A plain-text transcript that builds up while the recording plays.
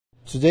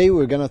Today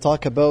we're going to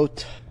talk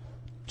about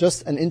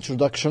just an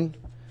introduction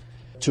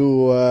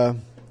to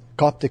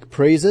Coptic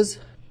praises.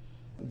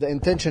 The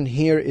intention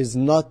here is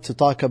not to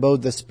talk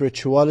about the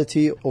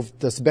spirituality of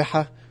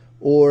tasbihah,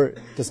 or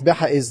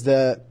tasbihah is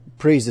the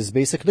praises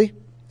basically.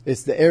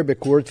 It's the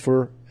Arabic word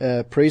for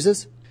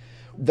praises.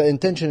 The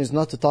intention is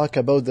not to talk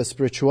about the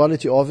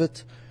spirituality of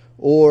it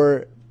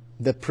or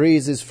the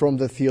praises from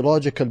the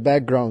theological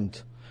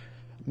background.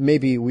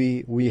 Maybe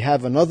we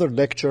have another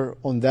lecture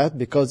on that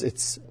because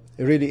it's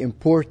really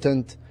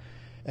important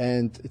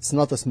and it's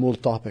not a small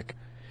topic.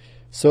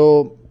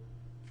 So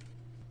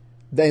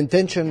the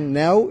intention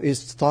now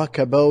is to talk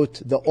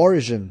about the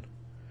origin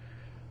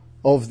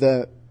of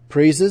the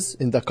praises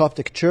in the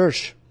Coptic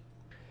Church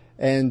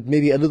and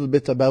maybe a little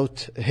bit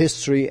about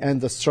history and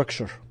the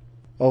structure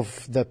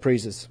of the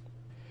praises.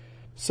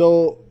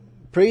 So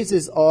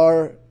praises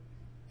are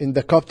in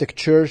the Coptic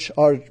Church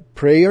are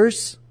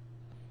prayers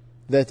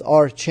that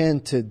are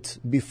chanted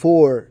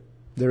before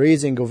the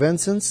raising of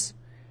incense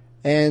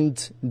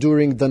and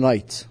during the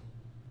night.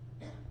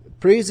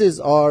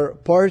 Praises are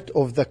part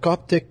of the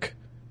Coptic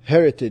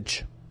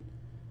heritage.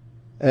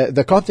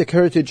 The Coptic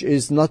heritage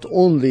is not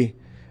only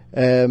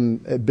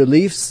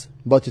beliefs,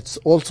 but it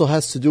also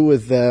has to do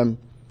with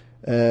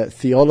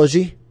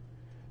theology,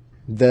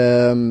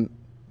 the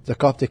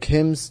Coptic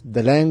hymns,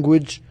 the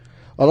language,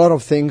 a lot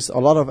of things, a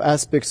lot of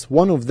aspects.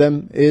 One of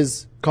them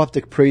is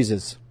Coptic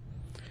praises.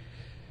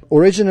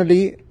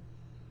 Originally,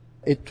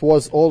 it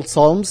was all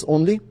psalms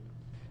only,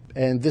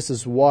 and this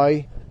is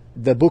why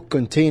the book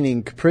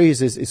containing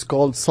praises is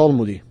called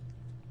Psalmody.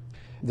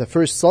 The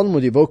first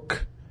Psalmody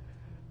book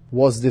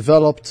was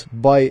developed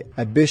by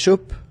a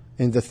bishop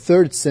in the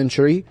 3rd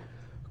century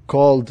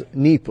called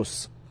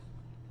Nepos.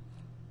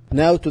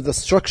 Now to the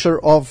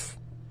structure of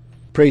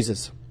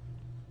praises.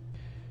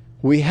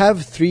 We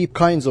have 3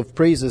 kinds of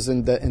praises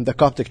in the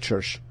Coptic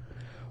Church.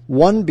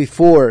 One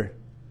before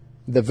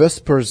the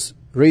Vespers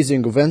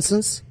raising of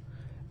incense,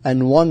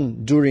 and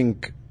one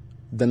during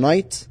the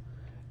night,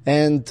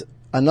 and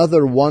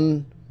another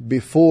one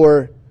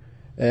before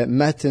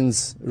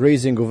Matins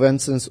raising of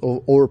incense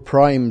or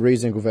prime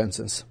raising of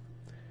incense.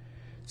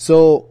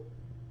 So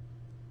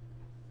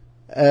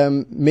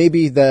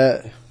maybe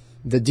the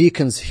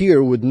deacons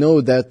here would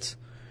know that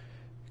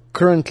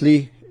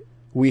currently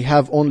we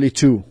have only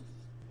 2.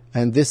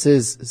 And this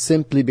is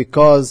simply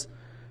because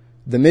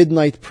the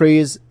midnight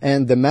praise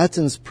and the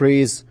matins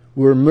praise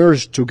were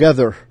merged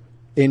together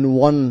in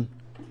one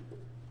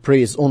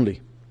praise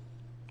only.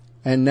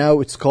 And now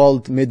it's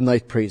called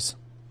midnight praise.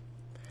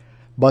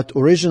 But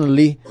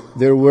originally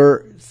there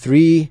were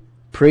 3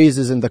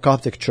 praises in the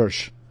Coptic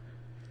Church: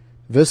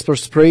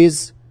 Vespers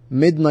praise,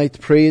 midnight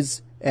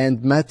praise,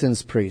 and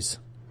matins praise.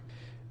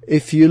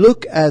 If you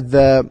look at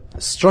the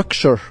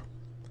structure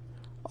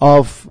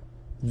of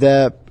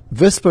the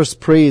Vespers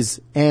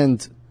praise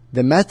and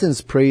the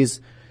matins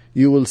praise,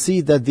 you will see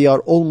that they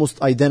are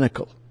almost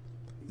identical.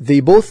 They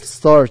both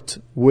start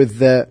with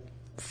the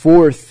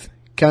 4th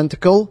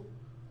canticle,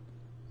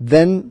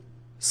 then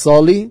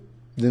Sali,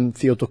 then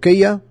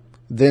Theotokia,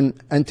 then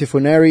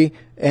Antiphonary,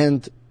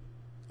 and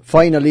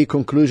finally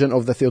conclusion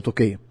of the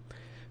Theotokia.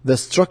 The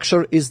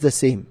structure is the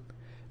same,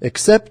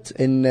 except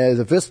in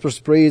the Vespers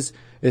praise,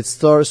 it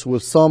starts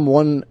with Psalm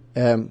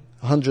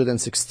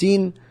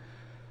 116.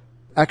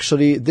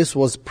 Actually, this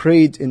was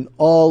prayed in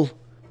all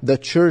the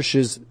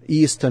churches,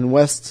 east and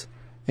west,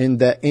 in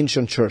the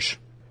ancient church.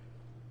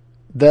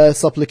 The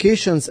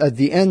supplications at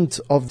the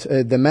end of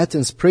the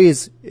matins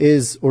praise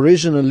is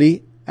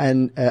originally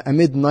a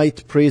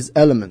midnight praise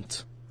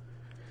element.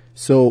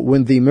 So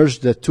when they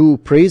merged the 2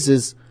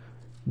 praises,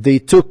 they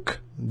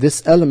took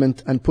this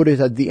element and put it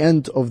at the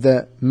end of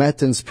the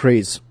matins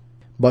praise.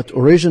 But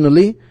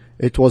originally,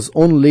 it was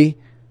only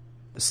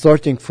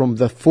starting from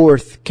the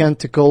 4th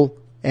canticle,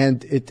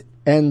 and it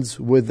ends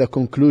with the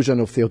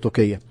conclusion of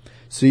Theotokia.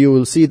 So you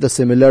will see the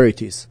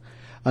similarities.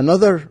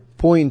 Another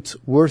point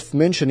worth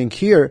mentioning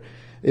here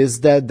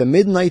is that the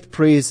midnight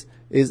praise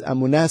is a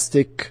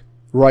monastic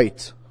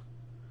rite,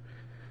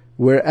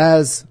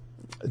 whereas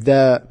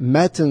the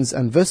matins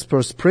and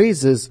vespers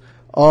praises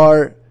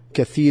are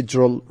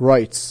cathedral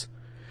rites.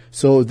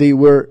 So they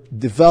were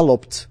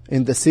developed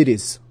in the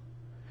cities,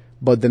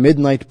 but the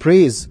midnight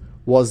praise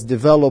was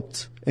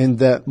developed in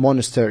the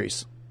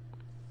monasteries.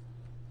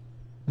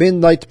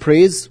 Midnight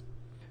praise,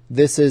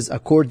 this is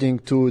according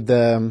to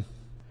the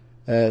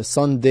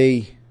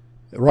Sunday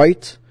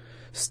rite,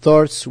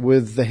 starts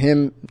with the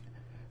hymn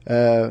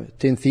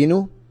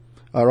Tenthinu,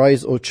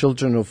 Arise, O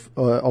Children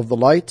of the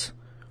Light.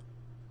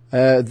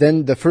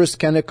 Then the 1st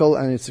canticle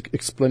and its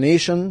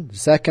explanation,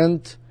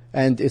 2nd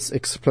and its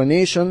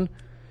explanation,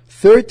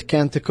 3rd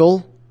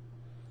canticle,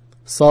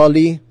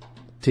 Sali,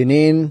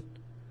 Tinin,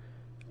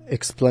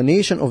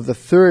 explanation of the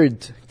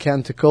 3rd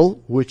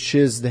canticle, which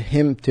is the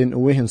hymn Tin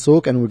Uwehen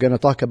Sok, and we're going to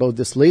talk about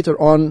this later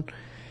on,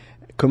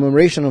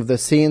 commemoration of the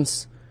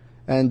saints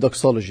and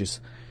doxologies.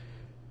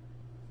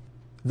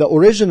 The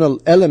original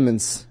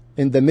elements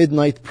in the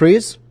midnight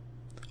praise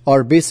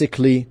are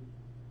basically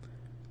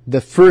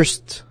the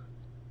first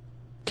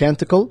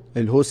canticle,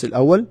 الهوس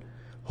الأول.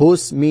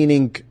 Hos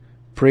meaning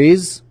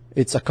praise.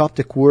 It's a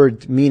Coptic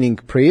word meaning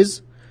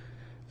praise.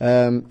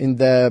 In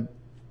the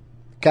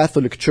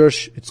Catholic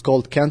Church, it's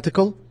called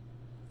canticle.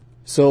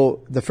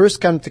 So the first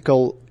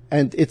canticle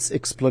and its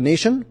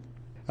explanation,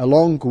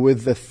 along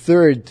with the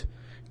third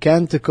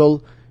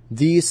canticle,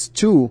 these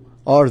two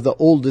are the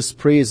oldest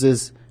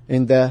praises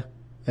in the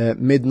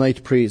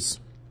midnight praise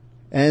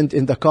and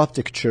in the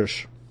Coptic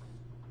Church.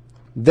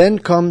 Then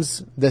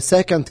comes the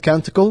second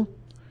canticle,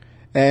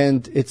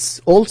 and it's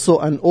also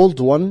an old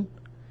one.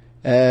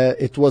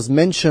 It was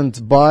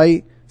mentioned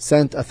by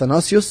Saint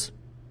Athanasius,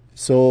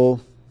 so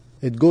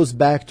it goes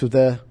back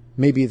to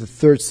maybe the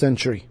 3rd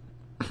century.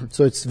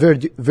 So it's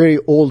very, very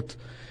old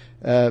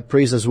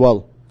praise as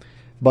well.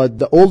 But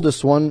the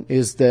oldest one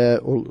is the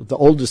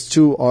oldest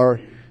two are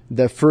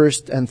the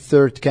first and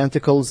third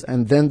canticles,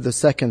 and then the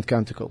second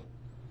canticle.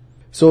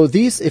 So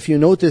these, if you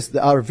notice, they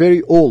are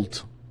very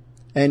old,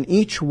 and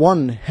each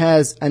one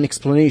has an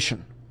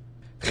explanation.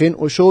 Chin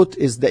Ushot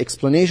is the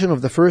explanation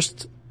of the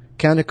first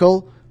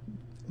canticle.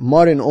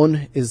 Marin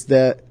On is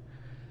the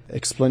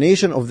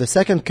explanation of the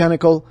second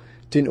canticle.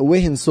 Tin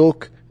Uwehin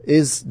Sok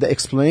is the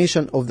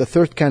explanation of the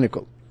third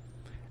canticle.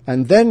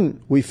 And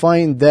then we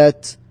find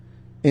that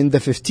in the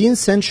 15th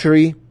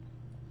century,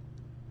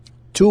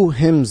 2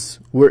 hymns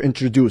were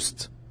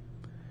introduced.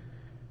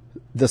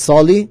 The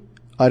Sali,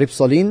 Arib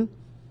Salin,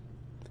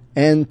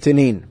 and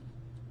Tinin.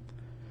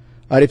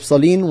 Arib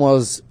Salin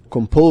was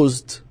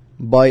composed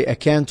by a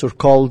cantor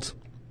called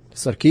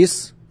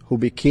Sarkis, who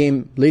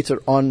became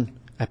later on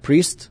a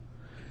priest.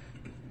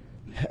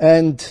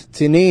 And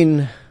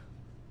Tinin,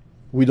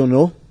 we don't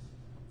know.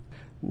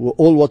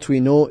 All what we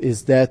know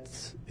is that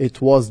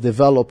it was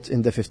developed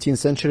in the 15th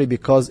century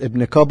because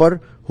Ibn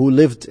Kabar, who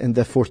lived in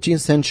the 14th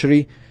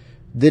century,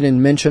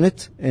 didn't mention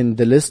it in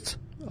the list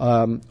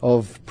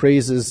of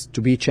praises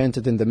to be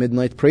chanted in the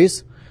midnight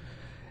praise.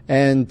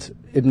 And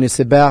Ibn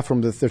Sibah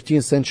from the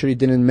 13th century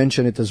didn't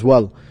mention it as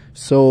well.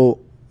 So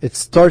it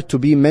started to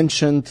be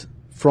mentioned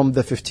from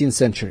the 15th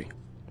century.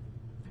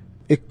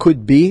 It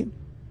could be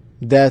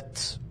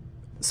that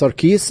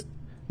Sarkis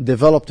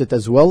developed it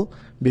as well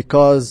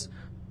because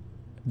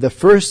the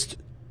first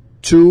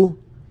 2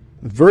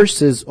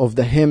 verses of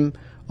the hymn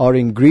are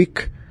in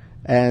Greek,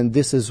 and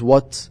this is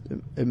what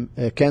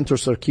Cantor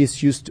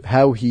Sarkis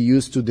how he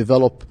used to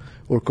develop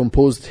or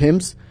composed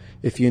hymns.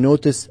 If you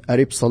notice,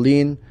 Arib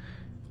Salin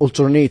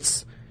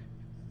alternates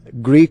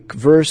Greek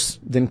verse,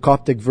 then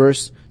Coptic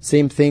verse.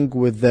 Same thing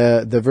with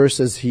the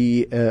verses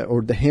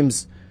or the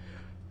hymns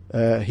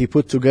he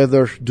put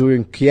together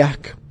during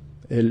Kiyah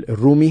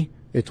al-Rumi.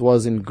 It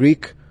was in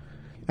Greek,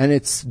 and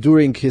it's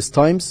during his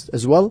times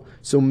as well.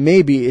 So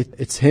maybe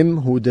it's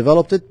him who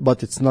developed it,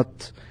 but it's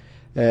not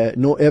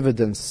no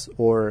evidence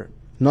or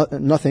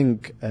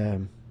nothing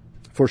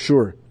for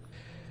sure.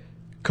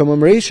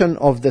 Commemoration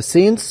of the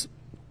saints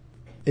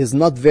is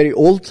not very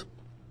old.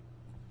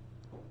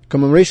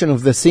 Commemoration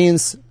of the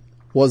saints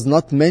was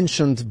not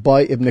mentioned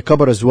by Ibn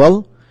Kabar as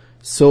well.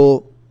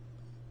 So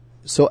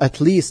at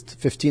least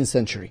 15th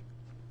century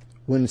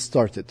when it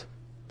started.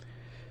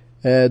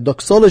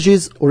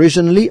 Doxologies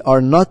originally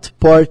are not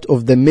part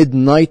of the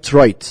midnight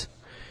rite.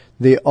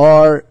 They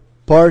are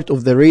part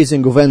of the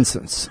raising of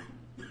incense,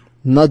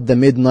 not the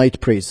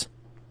midnight praise.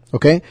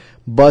 Okay?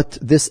 But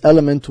this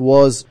element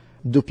was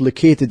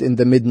duplicated in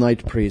the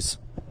midnight praise.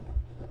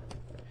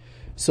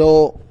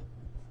 So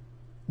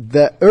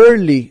the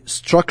early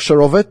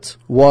structure of it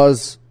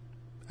was,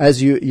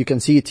 as you can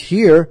see it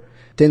here,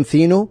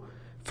 Tenthino,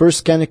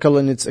 first canticle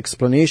and its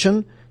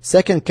explanation,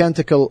 second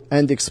canticle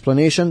and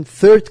explanation,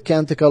 third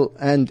canticle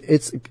and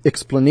its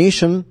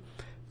explanation,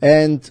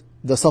 and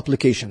the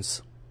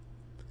supplications.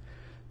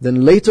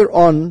 Then later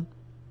on,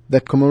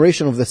 the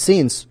commemoration of the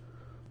saints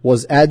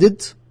was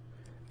added,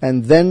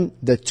 and then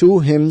the 2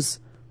 hymns,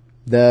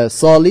 the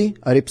Sali,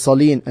 Arib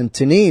Salin, and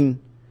Tinin,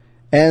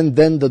 and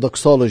then the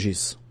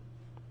doxologies.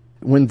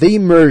 When they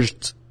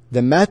merged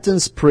the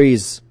Matins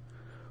praise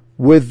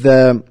with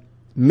the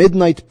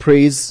midnight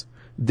praise,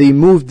 they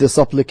moved the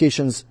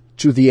supplications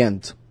to the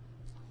end.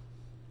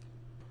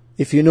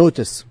 If you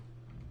notice,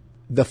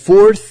 the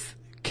 4th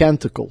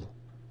canticle,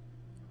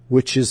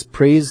 which is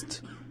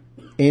praised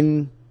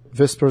in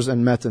Vespers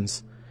and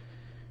Matins,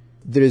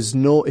 there is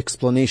no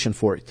explanation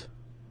for it,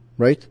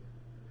 right?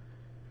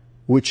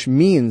 Which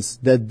means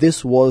that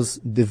this was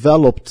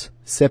developed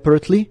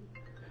separately,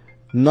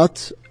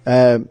 not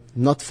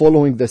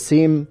following the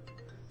same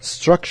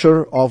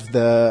structure of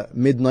the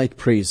midnight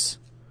praise.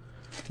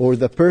 Or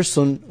the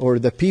person or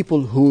the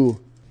people who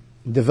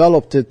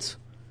developed it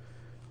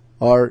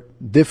are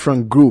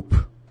different group,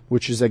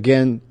 which is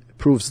again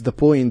proves the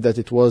point that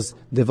it was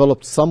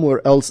developed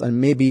somewhere else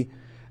and maybe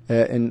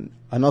in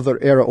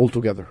another era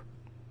altogether.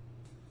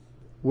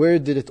 Where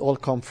did it all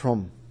come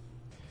from?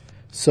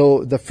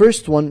 So the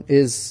first one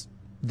is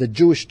the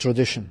Jewish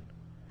tradition.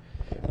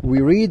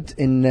 We read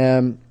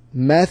in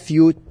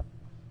Matthew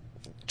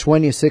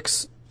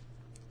 26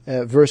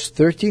 verse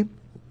 30.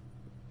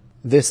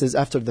 This is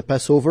after the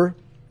Passover.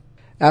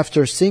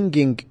 After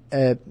singing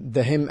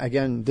the hymn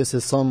again, this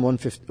is Psalm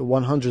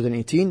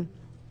 118,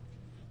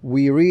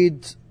 we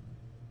read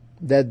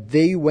that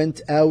they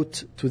went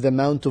out to the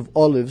Mount of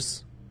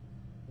Olives.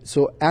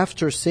 So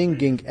after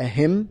singing a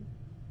hymn,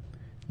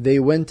 they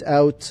went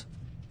out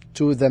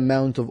to the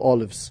Mount of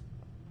Olives.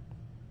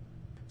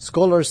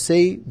 Scholars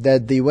say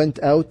that they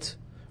went out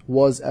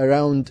was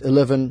around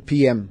 11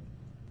 p.m.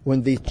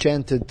 when they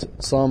chanted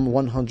Psalm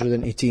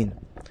 118.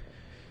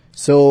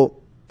 So,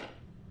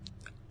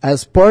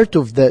 as part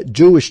of the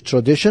Jewish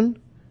tradition,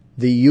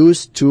 they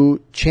used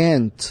to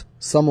chant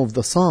some of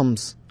the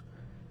Psalms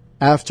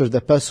after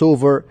the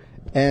Passover,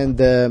 and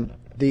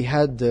they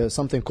had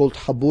something called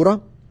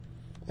habura,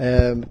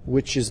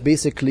 which is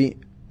basically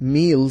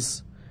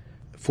meals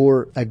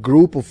for a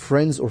group of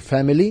friends or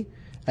family,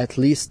 at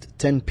least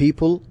 10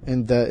 people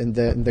in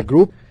the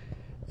group,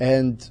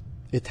 and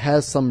it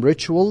has some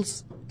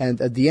rituals, and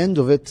at the end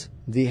of it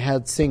they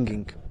had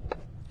singing.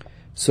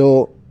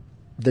 So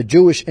the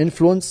Jewish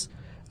influence.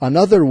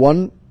 Another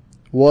one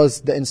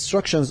was the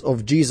instructions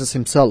of Jesus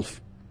himself.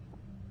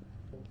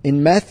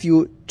 In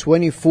Matthew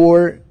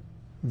 24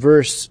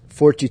 verse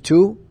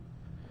 42,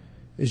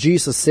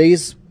 Jesus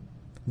says,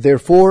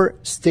 "Therefore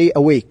stay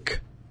awake,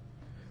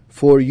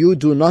 for you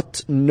do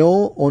not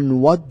know on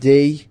what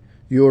day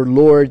your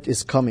Lord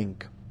is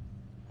coming."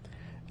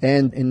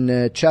 And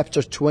in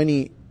chapter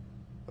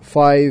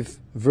 25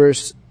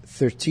 verse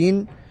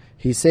 13,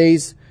 he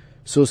says,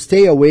 "So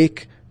stay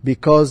awake,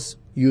 because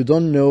you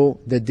don't know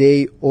the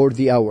day or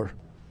the hour."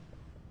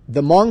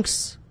 The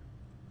monks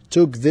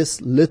took this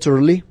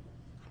literally,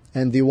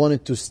 and they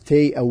wanted to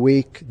stay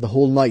awake the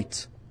whole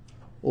night,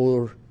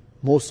 or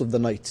most of the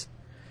night.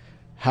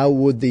 How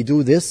would they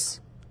do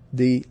this?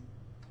 They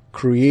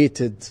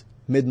created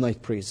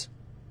midnight praise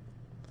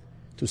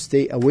to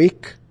stay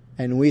awake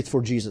and wait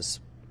for Jesus.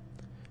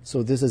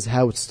 So this is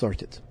how it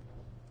started.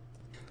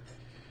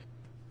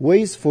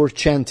 Ways for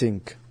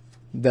chanting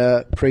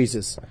the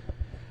praises.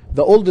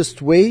 The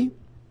oldest way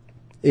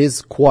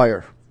is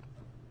choir.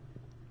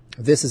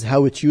 This is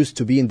how it used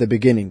to be in the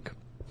beginning.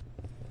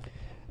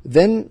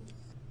 Then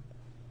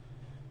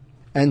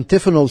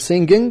antiphonal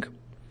singing,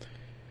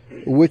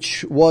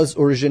 which was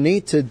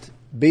originated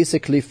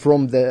basically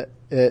from the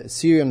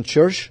Syrian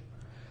church,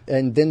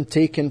 and then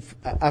taken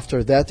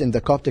after that in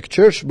the Coptic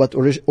church, but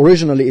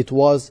originally it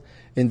was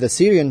in the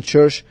Syrian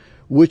church,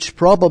 which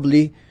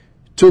probably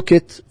took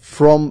it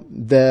from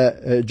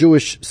the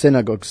Jewish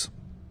synagogues.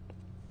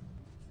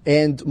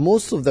 And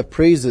most of the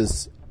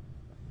praises,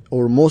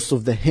 or most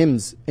of the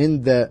hymns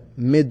in the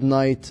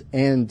midnight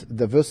and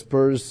the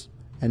Vespers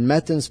and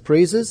Matins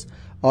praises,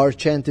 are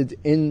chanted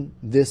in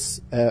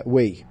this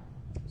way.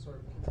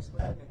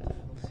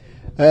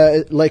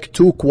 Like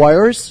two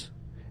choirs,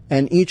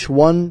 and each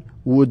one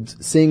would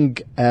sing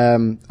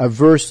a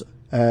verse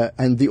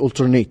and they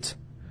alternate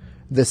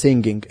the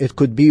singing. It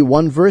could be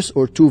one verse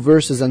or two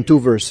verses and two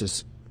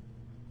verses.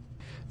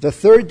 The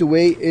third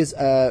way is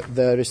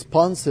the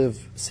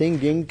responsive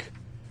singing,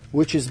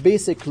 which is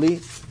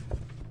basically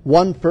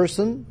one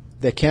person,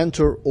 the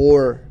cantor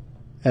or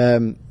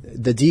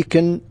the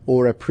deacon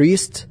or a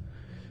priest,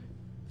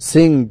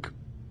 sing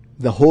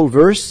the whole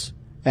verse,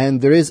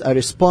 and there is a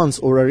response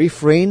or a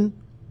refrain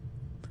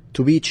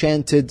to be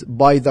chanted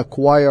by the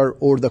choir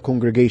or the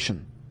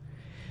congregation.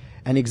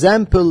 An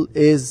example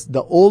is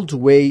the old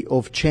way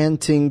of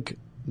chanting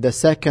the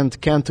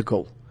second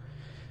canticle.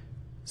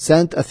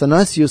 Saint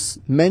Athanasius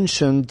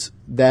mentioned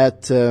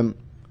that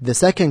the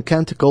second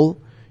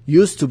canticle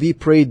used to be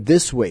prayed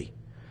this way.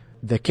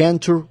 The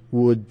cantor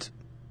would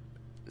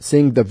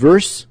sing the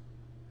verse,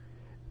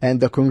 and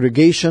the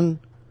congregation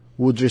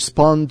would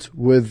respond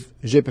with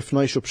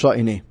Jepifnai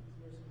Shupshaine.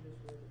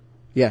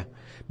 Yeah.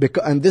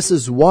 And this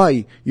is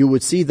why you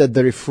would see that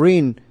the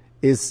refrain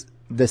is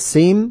the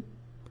same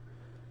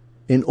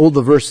in all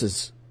the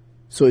verses.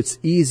 So it's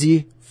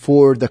easy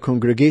for the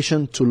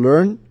congregation to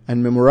learn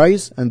and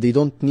memorize, and they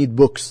don't need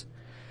books.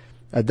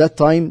 At that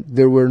time,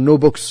 there were no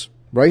books,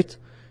 right?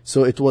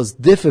 So it was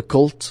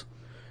difficult,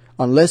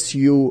 unless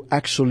you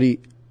actually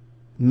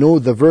know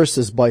the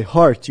verses by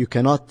heart, you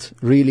cannot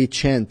really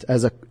chant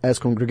as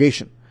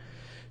congregation.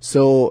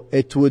 So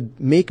it would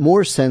make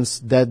more sense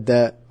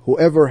that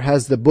whoever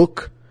has the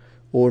book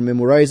or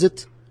memorize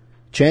it,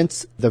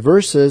 chants the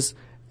verses,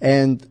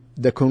 and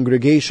the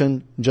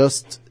congregation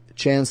just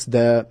chants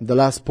the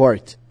last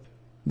part.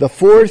 The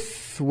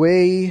fourth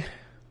way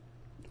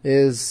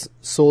is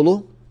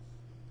solo,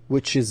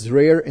 which is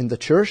rare in the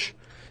church.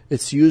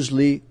 It's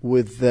usually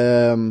with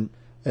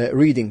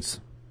readings.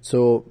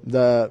 So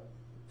the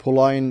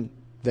Pauline,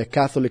 the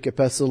Catholic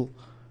epistle,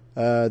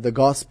 the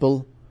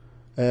Gospel,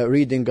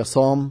 reading a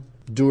psalm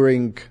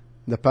during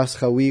the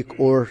Pascha week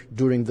or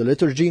during the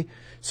liturgy.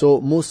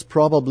 So most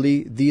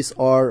probably these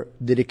are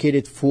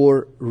dedicated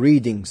for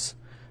readings,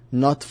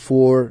 not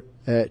for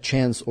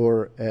chants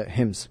or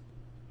hymns.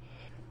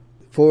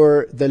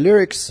 For the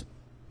lyrics,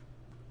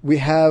 we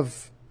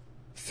have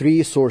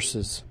three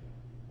sources.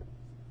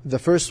 The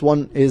first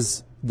one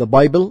is the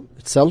Bible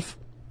itself.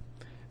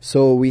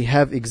 So we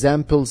have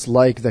examples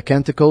like the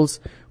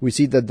canticles. We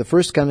see that the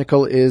first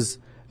canticle is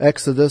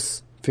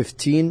Exodus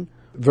 15,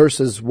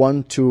 verses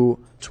 1 to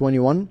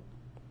 21.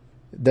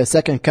 The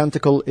second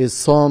canticle is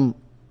Psalm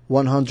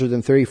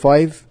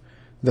 135.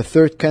 The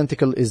third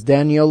canticle is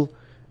Daniel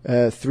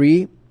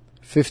 3,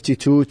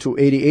 52 to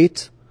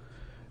 88.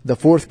 The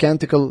fourth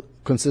canticle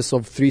consists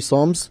of 3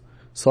 psalms,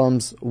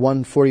 Psalms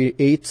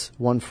 148,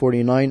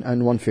 149,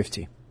 and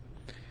 150.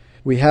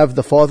 We have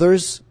the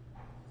Fathers'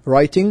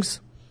 writings.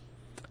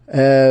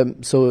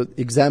 So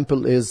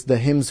example is the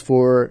hymns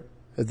for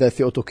the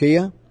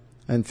Theotokia,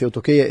 and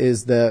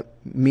Theotokia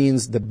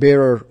means the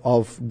bearer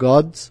of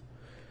God,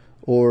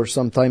 or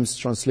sometimes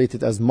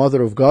translated as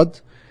Mother of God.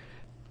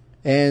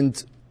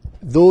 And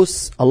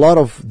a lot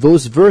of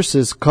those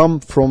verses come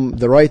from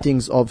the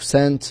writings of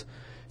Saint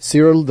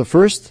Cyril the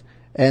First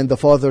and the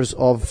fathers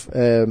of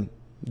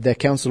the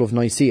Council of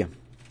Nicaea.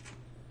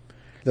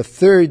 The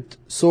third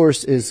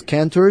source is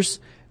cantors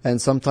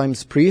and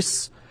sometimes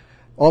priests.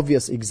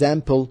 Obvious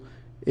example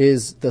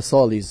is the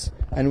Solis,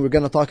 and we're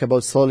going to talk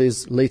about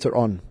Solis later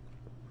on.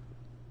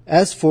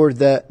 As for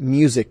the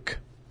music,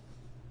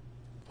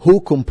 who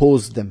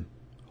composed them?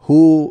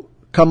 Who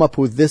come up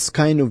with this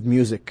kind of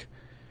music?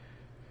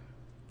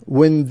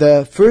 When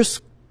the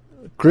first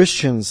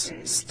Christians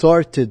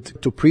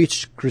started to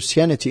preach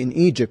Christianity in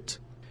Egypt,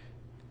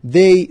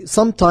 they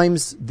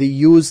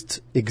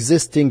used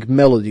existing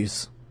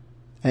melodies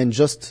and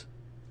just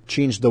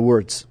changed the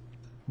words.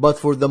 But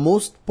for the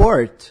most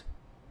part,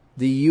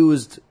 they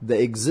used the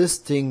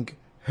existing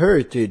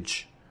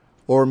heritage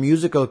or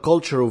musical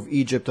culture of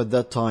Egypt at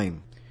that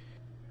time.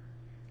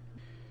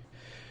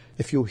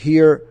 If you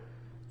hear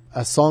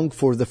a song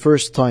for the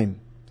first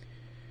time,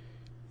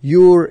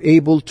 you're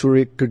able to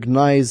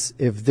recognize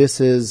if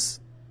this is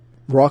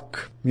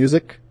rock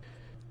music,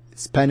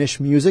 Spanish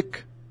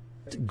music,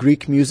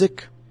 Greek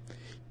music,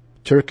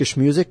 Turkish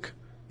music,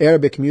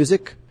 Arabic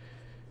music.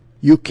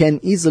 You can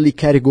easily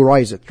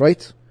categorize it,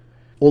 right?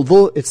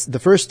 Although it's the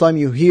first time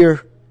you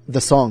hear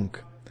the song.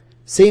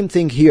 Same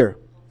thing here.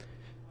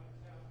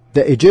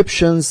 The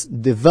Egyptians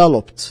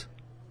developed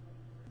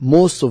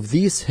most of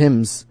these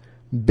hymns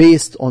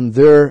based on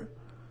their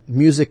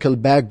musical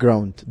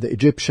background, the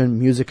Egyptian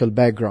musical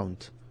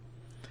background.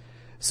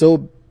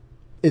 So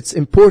it's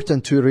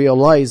important to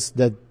realize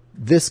that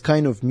this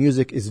kind of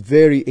music is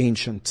very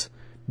ancient,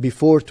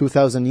 before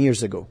 2,000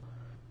 years ago.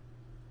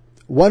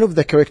 One of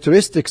the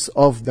characteristics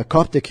of the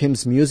Coptic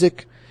hymns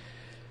music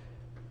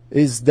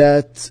is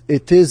that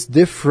it is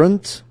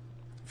different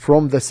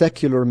from the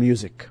secular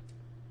music.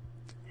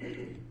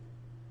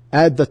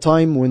 At the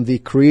time when they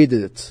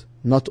created it,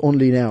 not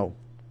only now.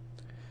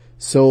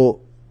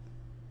 So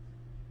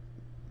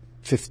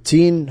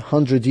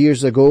 1,500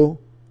 years ago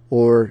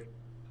or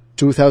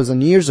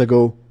 2,000 years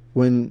ago,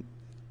 when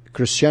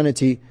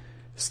Christianity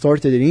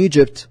started in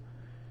Egypt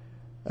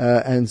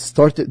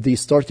they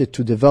started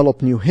to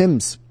develop new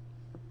hymns,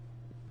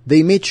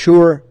 they made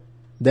sure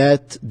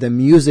that the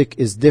music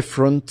is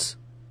different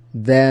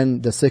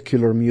than the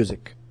secular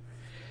music.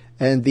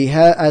 And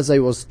as I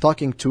was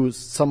talking to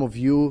some of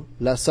you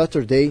last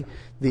Saturday,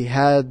 they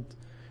had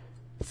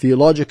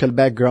theological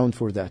background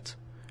for that.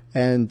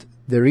 And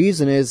the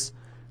reason is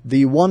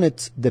they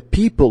wanted the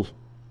people,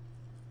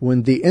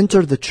 when they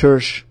enter the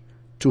church,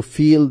 to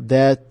feel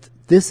that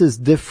this is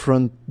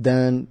different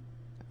than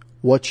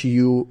what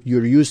you're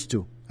used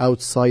to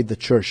outside the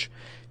church.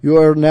 You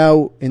are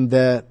now in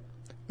the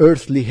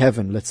earthly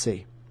heaven, let's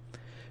say.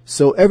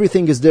 So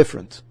everything is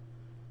different.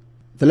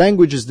 The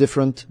language is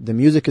different, the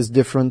music is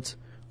different,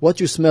 what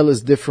you smell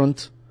is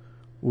different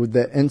with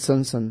the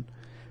incense, and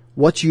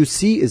what you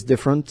see is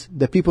different.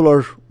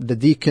 The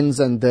deacons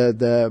and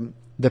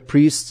the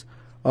priests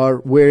are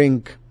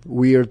wearing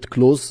weird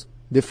clothes,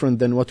 different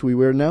than what we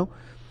wear now.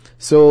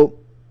 So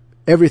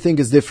everything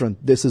is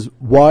different. This is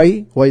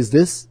why. Why is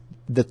this?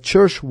 The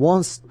church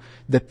wants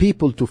the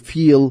people to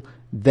feel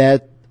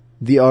that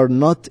they are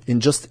not in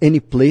just any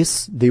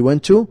place they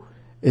went to.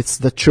 It's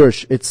the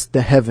church. It's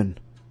the heaven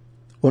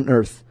on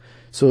earth.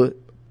 So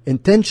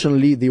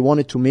intentionally, they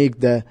wanted to make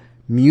the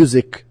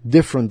music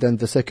different than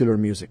the secular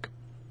music.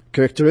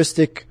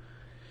 Characteristic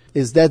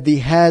is that they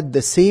had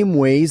the same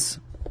ways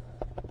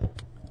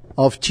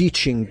of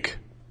teaching.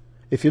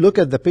 If you look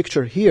at the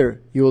picture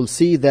here, you will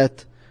see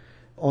that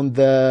on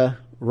the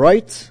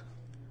right,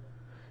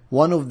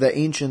 one of the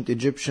ancient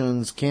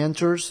Egyptian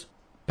cantors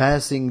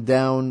passing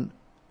down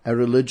a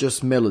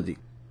religious melody.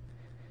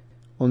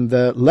 On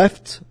the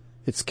left,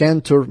 it's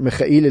cantor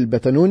Mikhail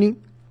al-Batanuni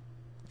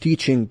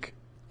teaching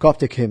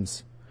Coptic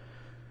hymns.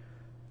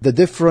 The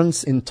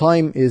difference in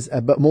time is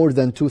about more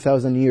than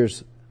 2,000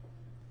 years.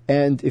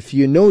 And if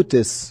you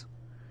notice,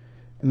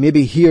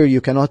 maybe here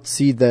you cannot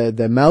see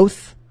the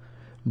mouth,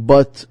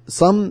 but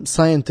some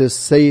scientists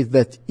say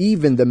that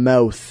even the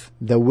mouth,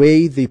 the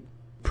way they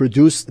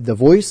produce the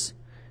voice,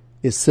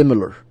 is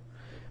similar.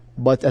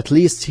 But at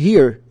least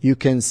here you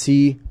can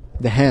see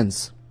the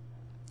hands,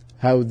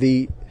 how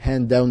they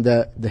hand down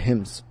the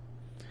hymns.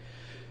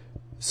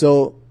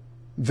 So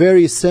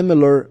very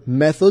similar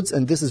methods,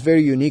 and this is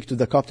very unique to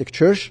the Coptic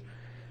Church.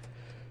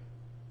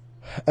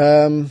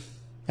 And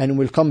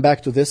we'll come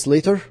back to this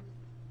later.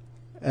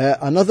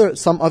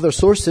 Some other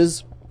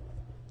sources,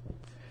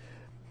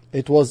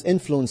 it was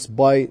influenced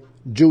by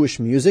Jewish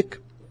music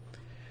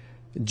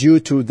due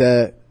to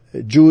the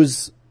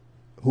Jews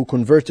who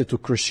converted to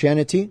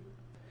Christianity,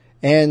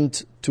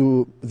 and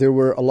there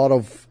were a lot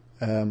of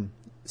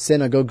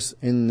synagogues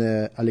in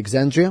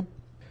Alexandria.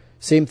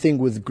 Same thing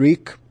with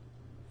Greek.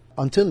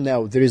 Until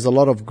now, there is a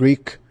lot of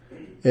Greek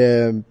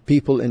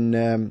people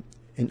in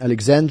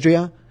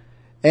Alexandria,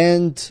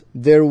 and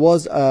there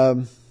was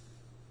an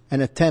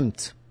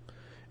attempt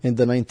in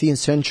the 19th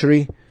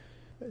century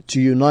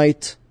to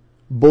unite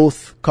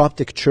both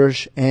Coptic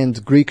Church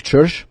and Greek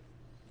Church.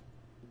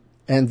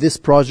 And this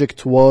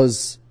project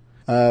was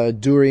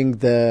during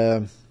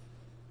the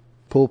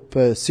Pope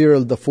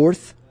Cyril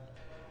IV,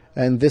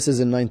 and this is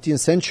in 19th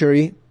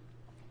century.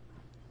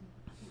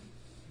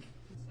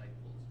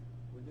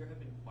 Would there have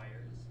been choirs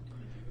in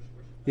the Jewish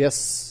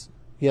worship?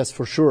 Yes,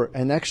 for sure.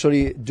 And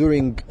actually,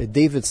 during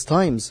David's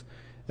times,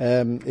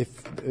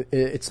 if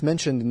it's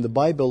mentioned in the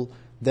Bible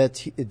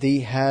that they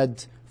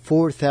had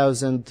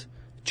 4,000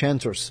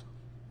 chanters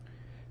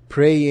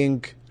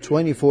praying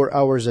 24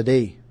 hours a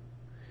day,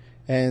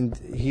 and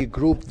he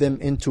grouped them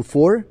into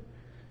 4.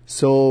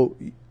 So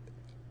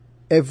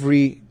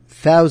every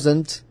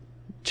 1,000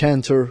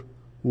 chanter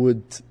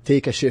would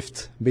take a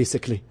shift,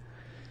 basically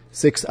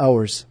 6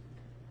 hours.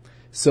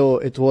 So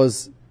it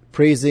was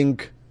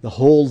praising the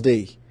whole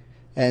day,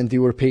 and they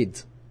were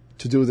paid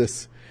to do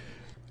this.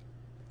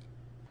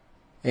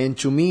 And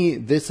to me,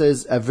 this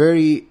is a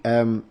very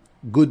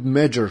good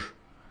measure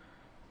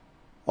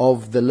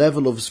of the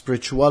level of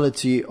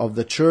spirituality of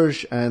the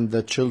church and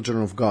the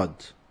children of God.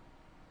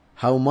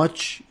 How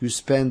much you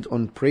spend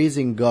on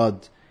praising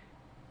God,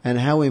 and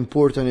how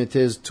important it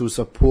is to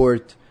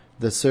support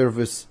the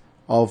service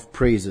of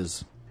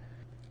praises.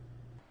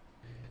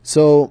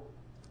 So,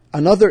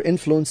 another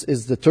influence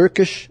is the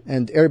Turkish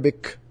and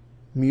Arabic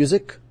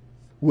music,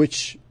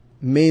 which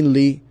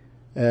mainly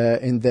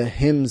in the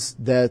hymns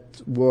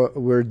that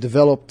were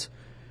developed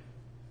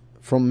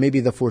from maybe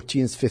the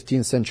 14th,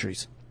 15th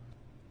centuries.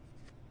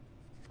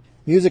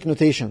 Music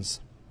notations.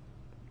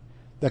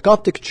 The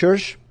Coptic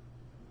Church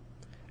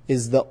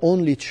is the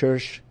only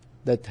church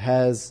that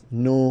has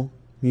no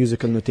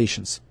musical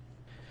notations.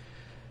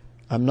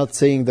 I'm not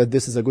saying that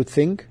this is a good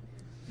thing.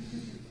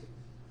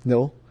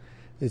 No,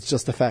 it's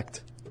just a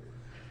fact.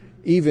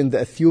 Even the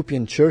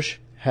Ethiopian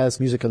church has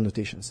musical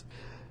notations.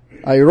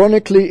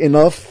 Ironically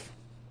enough,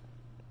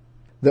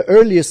 the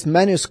earliest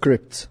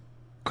manuscript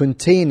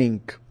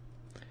containing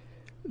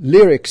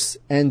lyrics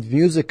and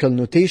musical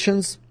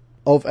notations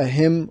of a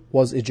hymn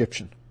was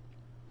Egyptian.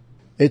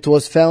 It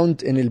was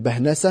found in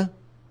El-Bahnasa,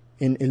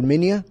 in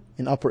Elminia,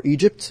 in Upper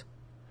Egypt.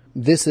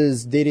 This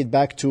is dated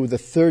back to the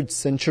 3rd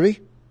century.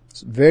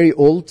 It's very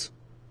old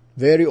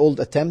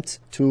attempt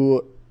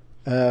to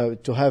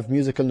have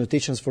musical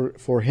notations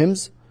for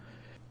hymns.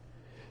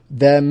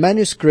 The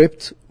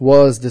manuscript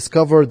was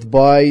discovered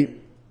by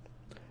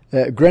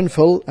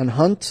Grenfell and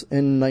Hunt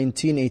in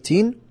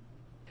 1918,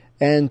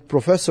 and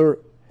Professor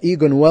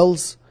Egon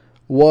Wells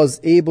was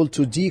able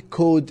to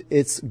decode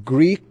its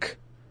Greek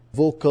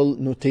vocal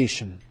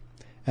notation.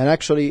 And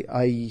actually,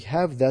 I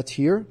have that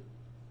here.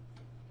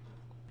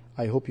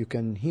 I hope you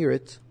can hear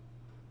it.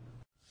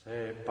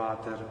 Se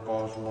pater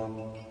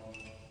cosmon,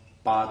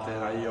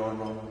 pater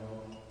aionon,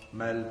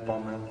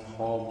 melpomen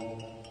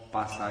hom,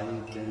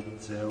 pasaite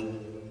zeu,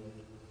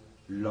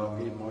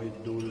 logi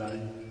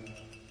moidulai,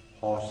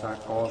 hosa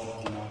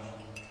cosmos,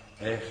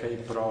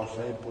 eche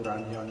prose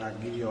puranion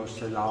agios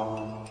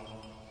elaon.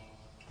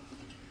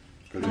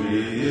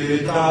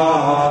 Critaneo,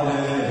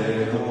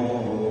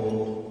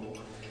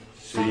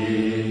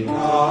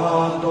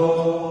 singado,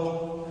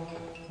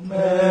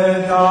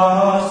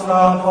 metas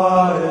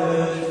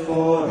tapares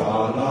fora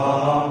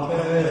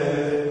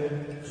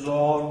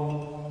zon,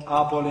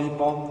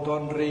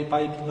 apoliponton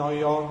ripai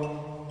pnoion,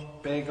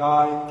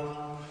 pegai,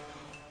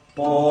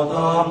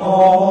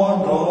 podamon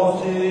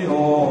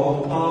rosio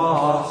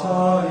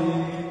pasai,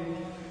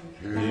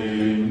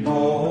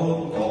 hymnon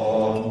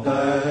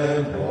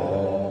condemo,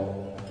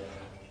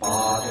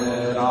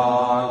 pater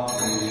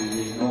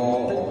aquino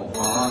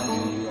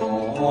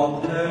manion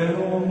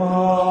neuma,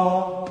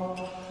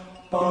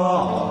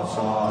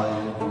 pasai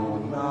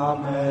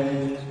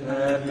dunameis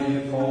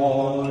epifonunton.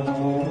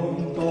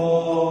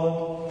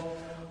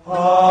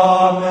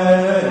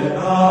 Amen,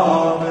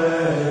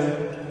 amen.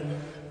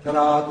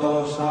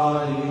 Kratos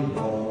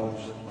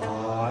aimos,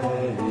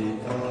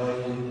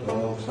 aelitai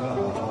doxa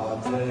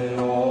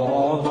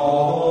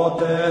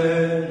Theodote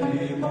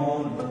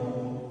limono,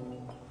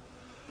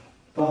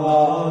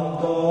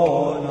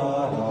 panton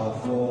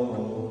arafo.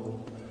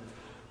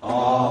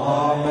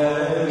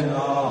 Amen,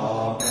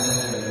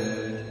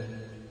 amen.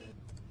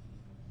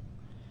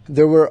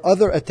 There were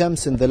other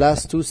attempts in the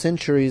last 2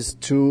 centuries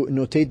to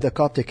notate the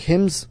Coptic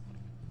hymns.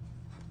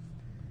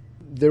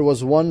 There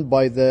was one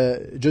by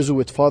the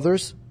Jesuit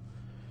fathers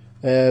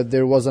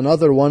There was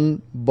another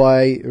one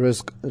by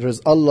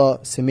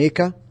Rizallah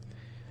Semeka,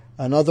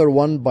 another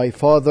one by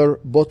Father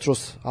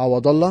Boutros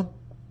Awadallah,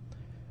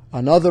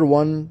 another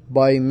one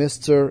by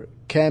Mr.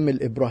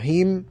 Kamil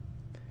Ibrahim,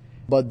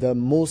 but the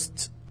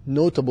most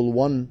notable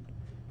one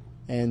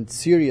and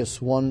serious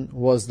one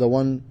was the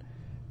one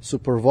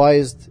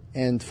supervised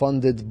and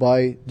funded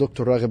by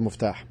Dr. Raghib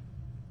Muftah.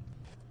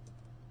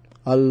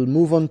 I'll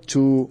move on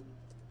to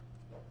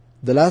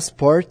the last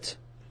part.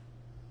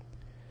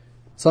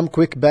 Some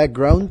quick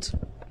background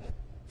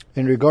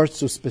in regards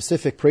to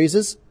specific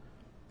praises.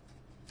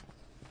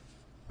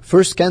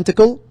 First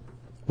canticle,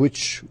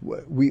 which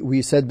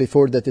we said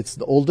before that it's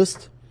the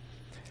oldest,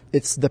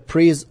 it's the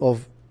praise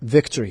of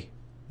victory.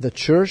 The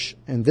church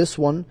in this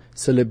one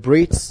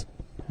celebrates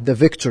the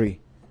victory,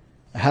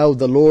 how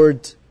the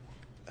Lord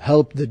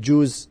helped the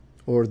Jews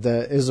or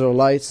the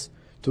Israelites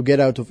to get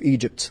out of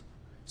Egypt.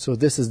 So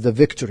this is the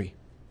victory.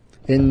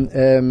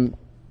 And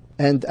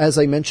as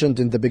I mentioned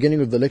in the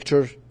beginning of the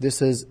lecture,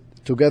 this is,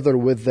 together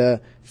with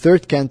the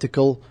third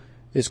canticle,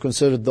 is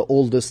considered the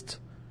oldest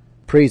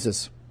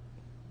praises.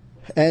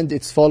 And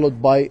it's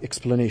followed by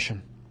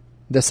explanation.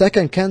 The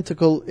second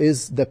canticle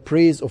is the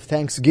praise of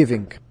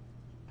thanksgiving.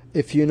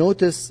 If you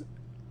notice,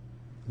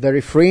 the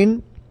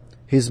refrain,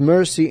 His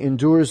mercy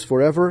endures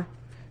forever,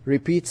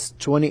 repeats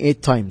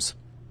 28 times.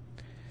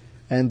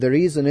 And the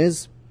reason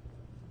is,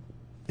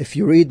 if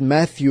you read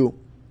Matthew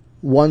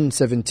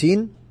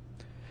 1:17,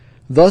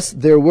 thus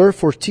there were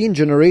 14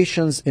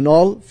 generations in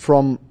all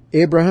from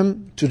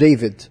Abraham to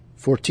David,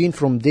 14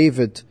 from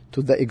David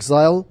to the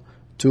exile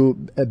to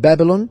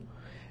Babylon,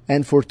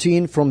 and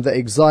 14 from the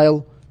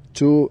exile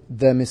to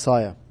the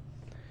Messiah.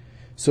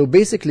 So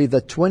basically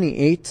the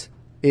 28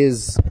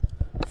 is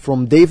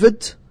from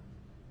David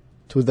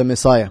to the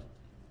Messiah.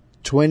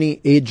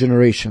 28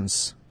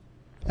 generations.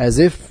 As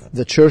if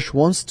the church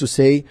wants to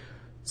say,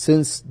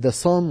 since the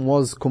psalm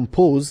was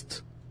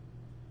composed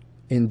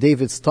in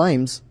David's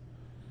times,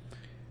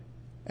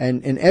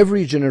 and in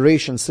every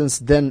generation since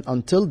then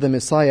until the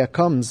Messiah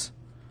comes,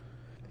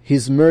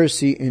 His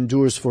mercy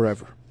endures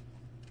forever.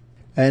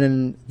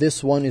 And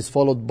this one is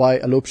followed by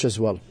a lupsh as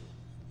well.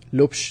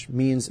 Lupsh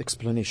means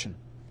explanation.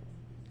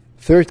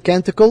 Third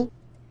canticle,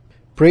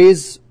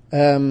 praise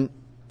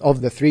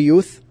of the three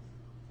youth.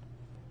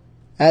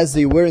 As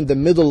they were in the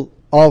middle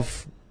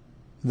of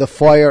the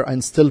fire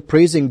and still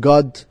praising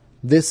God,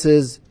 this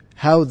is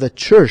how the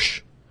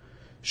church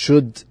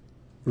should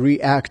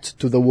react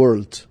to the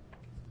world.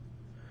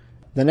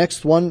 The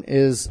next one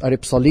is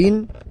Arib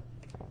Salin.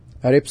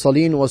 Arib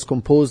Salin was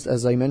composed,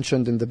 as I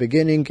mentioned in the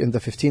beginning, in the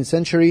 15th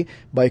century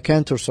by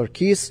Cantor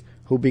Sarkis,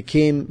 who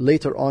became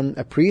later on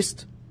a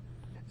priest.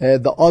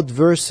 The odd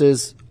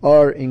verses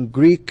are in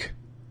Greek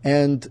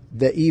and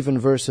the even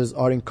verses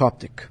are in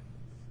Coptic.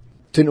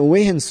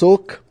 Tinuwehen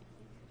Sok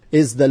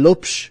is the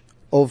lupsh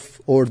of,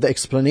 or the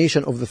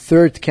explanation of the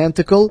third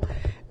canticle,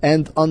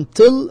 and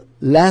until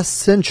last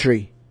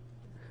century,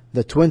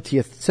 the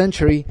 20th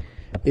century,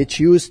 it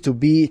used to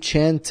be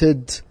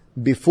chanted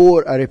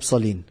before Arib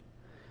Salin,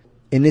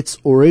 in its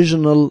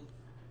original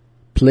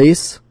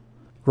place,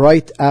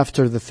 right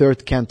after the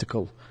third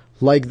canticle,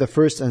 like the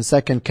first and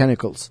second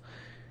canticles.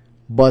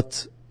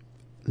 But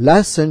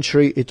last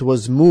century it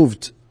was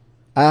moved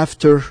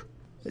after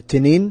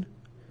Tinin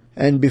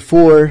and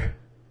before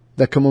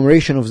the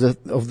commemoration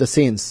of the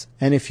saints.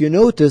 And if you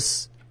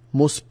notice,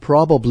 most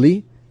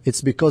probably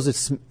it's because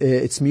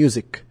it's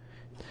music.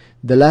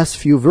 The last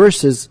few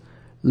verses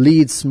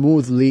lead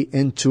smoothly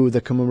into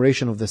the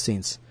commemoration of the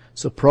saints.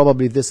 So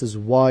probably this is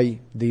why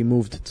they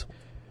moved it.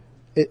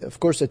 Of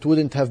course, it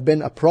wouldn't have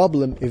been a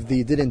problem if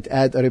they didn't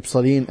add Arib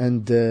Salin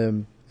and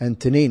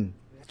Tinin.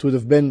 It would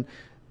have been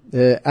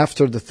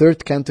after the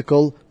third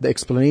canticle, the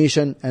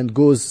explanation, and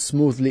goes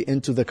smoothly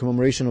into the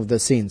commemoration of the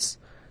saints.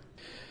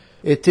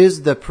 It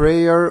is the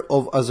prayer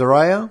of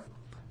Azariah,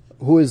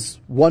 who is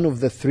one of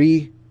the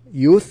three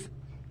youth,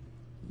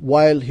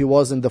 while he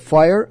was in the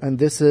fire. And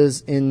this is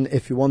in,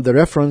 if you want the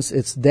reference,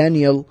 it's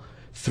Daniel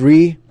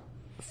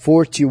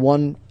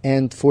 3:41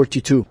 and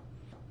 42.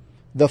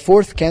 The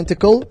fourth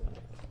canticle,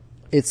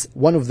 it's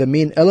one of the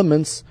main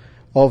elements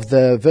of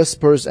the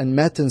Vespers and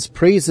Matins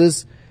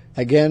praises.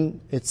 Again,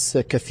 it's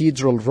a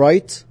cathedral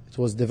rite. It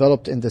was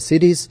developed in the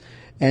cities,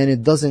 and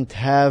it doesn't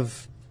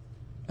have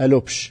a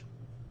lupsh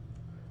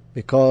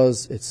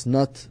because it's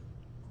not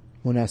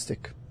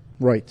monastic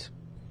rite.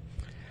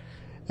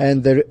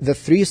 And the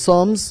three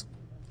psalms,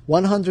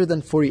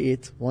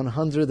 148,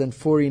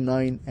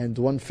 149, and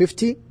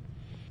 150,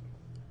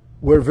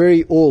 were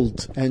very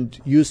old and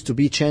used to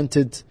be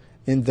chanted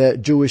in the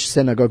Jewish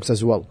synagogues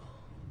as well.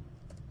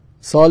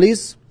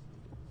 Salis.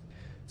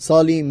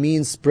 Sali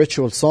means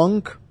spiritual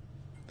song.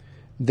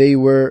 They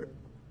were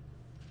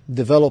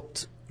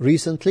developed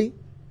recently,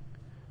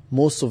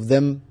 most of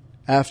them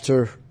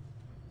after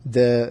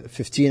the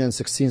 15th and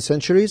 16th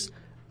centuries,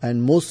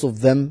 and most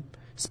of them,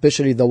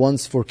 especially the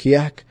ones for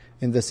Kiyak,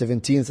 in the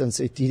 17th and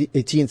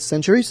 18th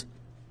centuries.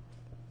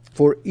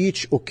 For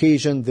each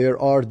occasion there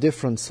are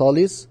different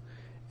salis,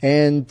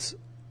 and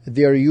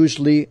they are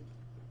usually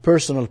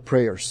personal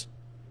prayers.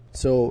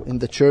 So in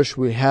the church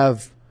we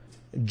have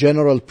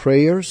general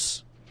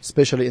prayers,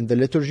 especially in the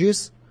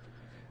liturgies,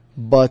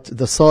 but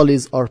the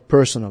salis are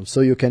personal.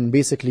 So you can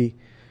basically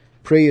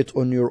pray it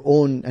on your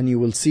own and you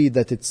will see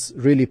that it's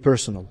really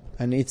personal.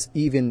 And it's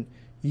even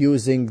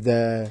using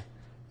the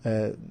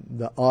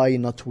I,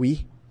 not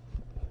we,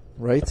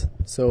 right?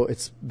 So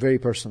it's very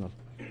personal.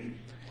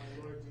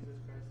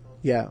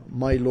 Yeah,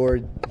 my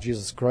Lord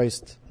Jesus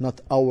Christ, not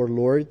our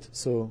Lord,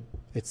 so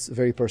it's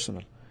very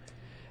personal.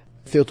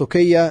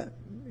 Theotokia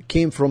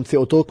came from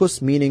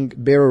Theotokos, meaning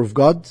bearer of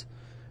God,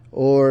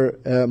 or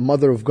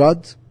mother of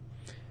God.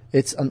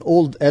 It's an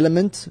old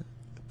element,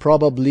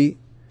 probably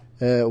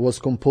was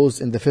composed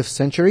in the 5th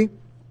century.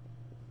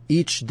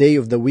 Each day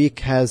of the week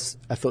has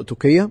a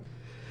Theotokia.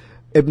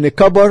 Ibn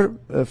Kabar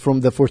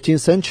from the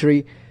 14th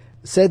century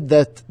said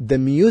that the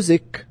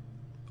music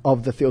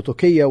of the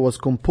Theotokia was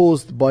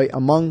composed by a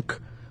monk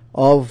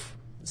of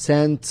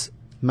Saint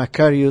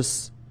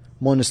Macarius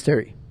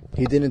Monastery.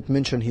 He didn't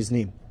mention his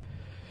name.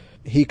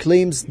 He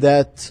claims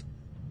that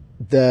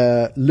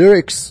the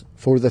lyrics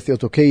for the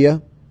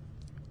Theotokia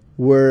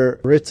were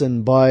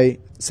written by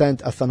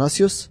Saint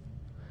Athanasius,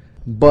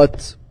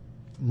 but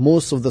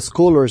most of the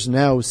scholars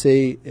now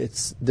say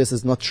this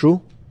is not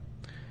true,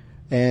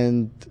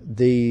 and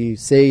they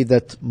say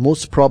that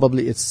most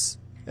probably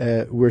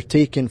were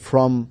taken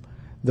from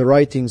the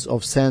writings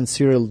of Saint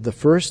Cyril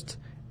I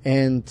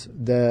and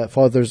the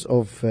fathers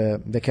of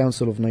the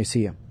Council of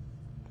Nicaea.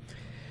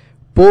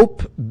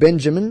 Pope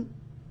Benjamin,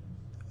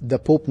 the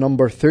Pope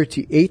number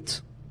 38,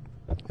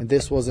 and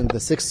this was in the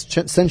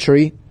 6th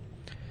century,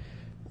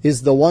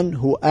 is the one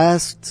who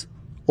asked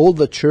all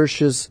the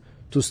churches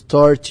to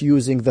start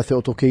using the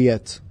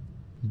Theotokiyat.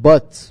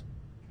 But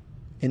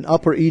in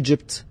Upper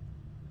Egypt,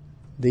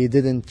 they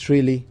didn't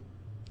really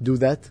do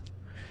that.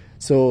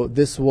 So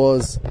this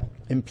was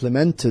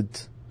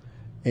implemented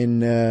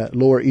in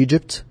Lower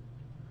Egypt,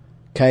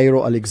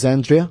 Cairo,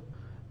 Alexandria,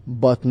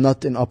 but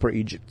not in Upper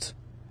Egypt.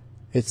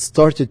 It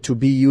started to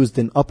be used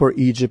in Upper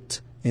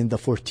Egypt in the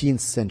 14th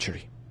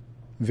century.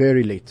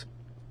 Very late.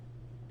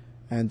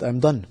 And I'm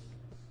done.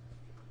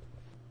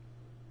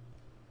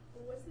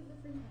 What's the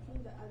difference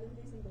between the Adam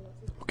days and the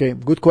Watts? Okay,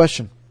 good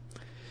question.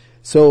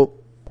 So,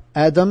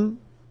 Adam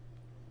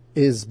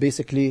is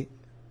basically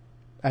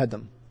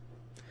Adam.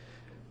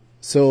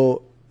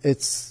 So,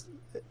 it's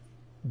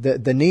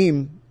the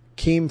name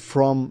came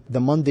from the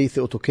Monday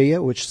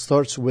Theotokia, which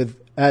starts with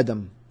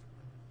Adam.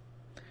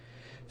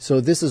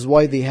 So this is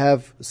why they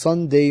have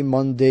Sunday,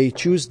 Monday,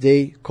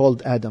 Tuesday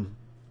called Adam.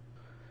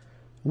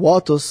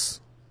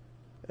 Wattos,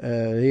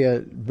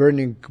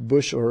 burning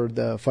bush or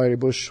the fiery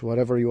bush,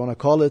 whatever you want to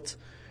call it,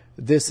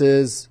 this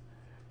is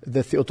the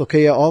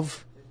Theotokia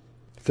of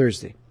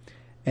Thursday.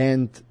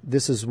 And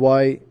this is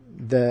why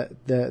the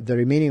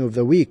remaining of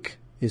the week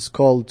is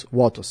called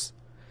Wattos.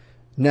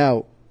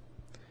 Now,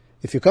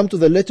 if you come to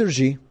the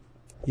liturgy,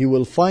 you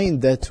will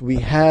find that we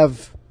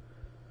have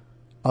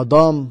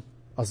Adam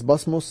as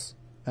Basmos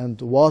and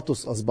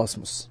Wattos as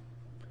Basmos.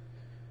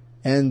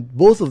 And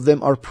both of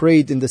them are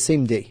prayed in the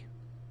same day.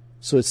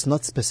 So it's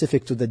not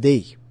specific to the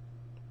day.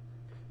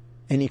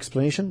 Any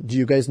explanation? Do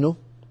you guys know?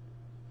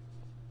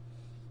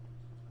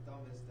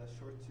 Adam is the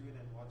short tune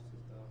and Wattos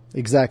is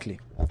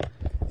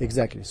the...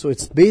 Exactly. So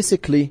it's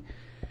basically,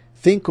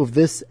 think of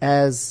this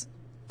as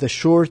the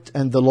short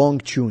and the long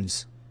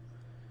tunes.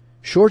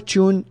 Short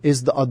tune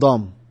is the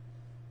Adam.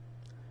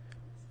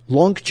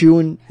 Long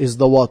tune is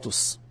the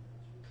Wattos.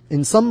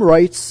 In some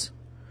rites,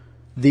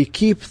 they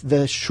keep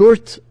the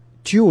short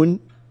tune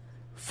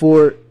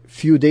for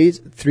few days,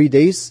 3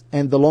 days,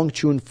 and the long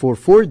tune for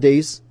 4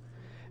 days.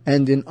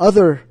 And in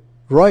other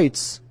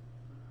rites,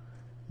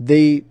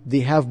 they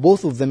have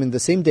both of them in the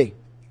same day.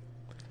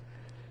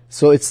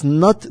 So it's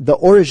not, the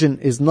origin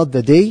is not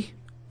the day,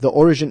 the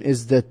origin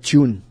is the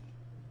tune,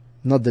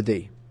 not the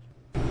day.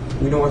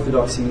 We know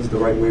Orthodoxy is the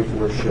right way of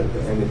worship,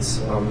 and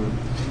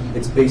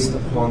it's based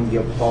upon the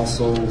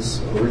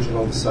apostles,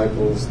 original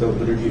disciples. The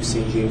liturgy of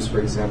St. James, for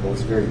example,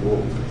 is very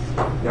old.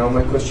 Now,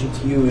 my question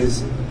to you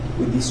is,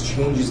 with these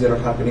changes that are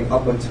happening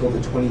up until the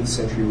 20th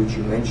century, which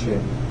you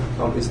mentioned,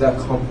 is that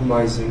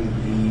compromising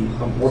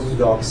the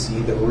orthodoxy,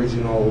 the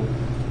original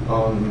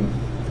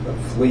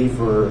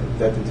flavor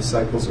that the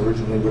disciples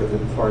originally would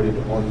have imparted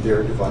on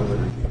their divine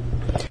liturgy?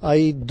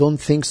 I don't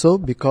think so,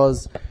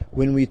 because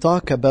when we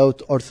talk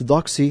about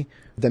orthodoxy,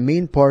 the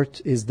main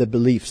part is the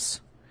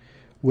beliefs.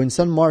 When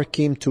St. Mark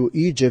came to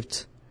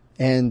Egypt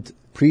and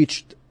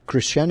preached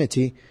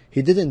Christianity,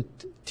 he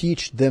didn't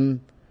teach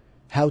them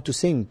how to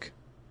sing.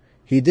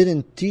 He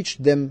didn't teach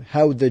them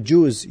how the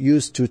Jews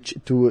used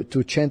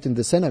to chant in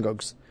the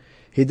synagogues.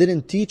 He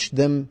didn't teach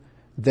them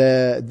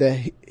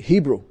the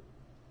Hebrew,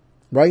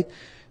 right?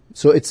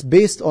 So it's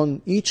based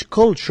on each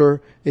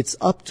culture. It's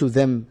up to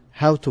them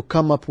how to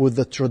come up with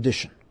the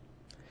tradition.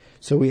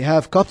 So we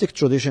have Coptic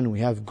tradition,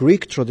 we have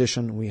Greek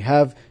tradition, we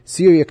have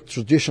Syriac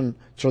tradition.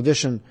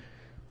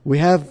 We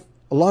have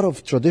a lot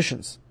of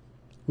traditions.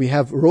 We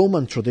have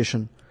Roman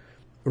tradition,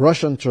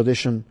 Russian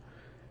tradition.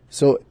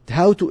 So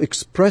how to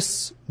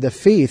express the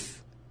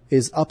faith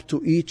is up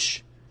to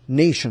each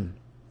nation.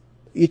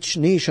 Each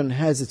nation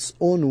has its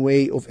own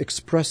way of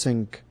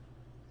expressing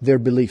their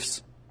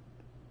beliefs.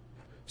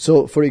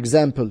 So, for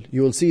example,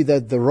 you will see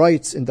that the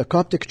rites in the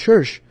Coptic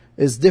church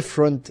is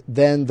different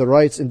than the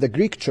rites in the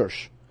Greek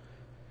church.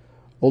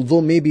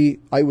 Although maybe,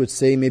 I would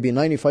say, maybe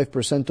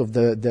 95% of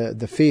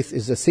the faith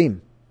is the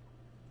same.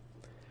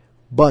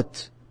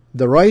 But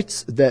the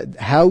rites,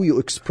 how you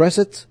express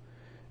it,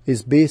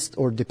 is based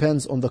or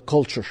depends on the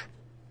culture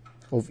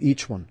of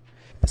each one.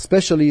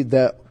 Especially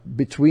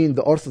between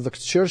the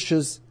Orthodox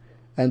churches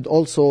and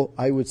also,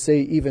 I would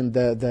say, even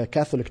the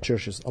Catholic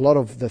churches. A lot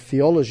of the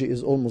theology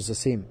is almost the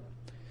same.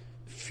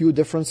 Few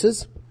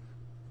differences,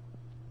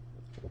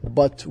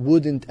 but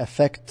wouldn't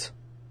affect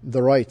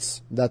the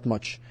rites that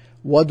much.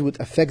 What would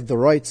affect the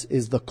rites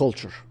is the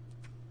culture.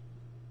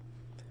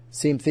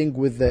 Same thing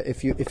with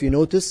if you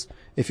notice,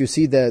 if you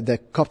see the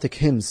Coptic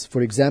hymns,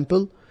 for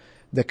example,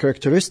 the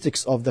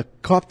characteristics of the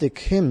Coptic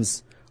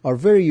hymns are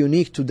very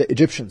unique to the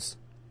Egyptians,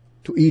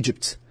 to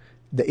Egypt,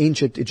 the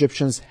ancient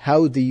Egyptians,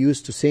 how they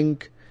used to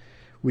sing.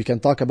 We can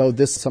talk about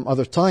this some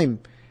other time,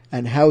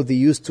 and how they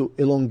used to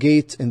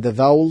elongate in the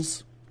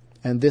vowels.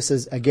 And this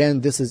is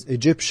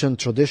Egyptian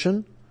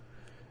tradition,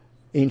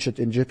 ancient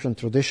Egyptian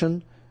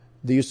tradition.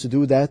 They used to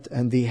do that,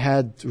 and they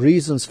had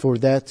reasons for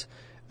that.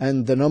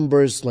 And the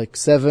numbers like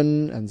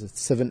 7 and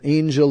 7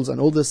 angels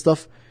and all this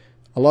stuff,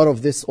 a lot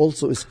of this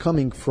also is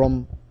coming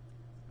from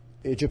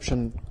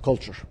Egyptian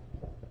culture.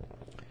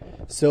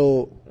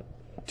 So,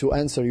 to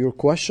answer your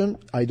question,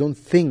 I don't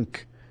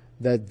think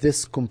that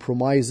this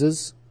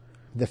compromises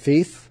the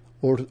faith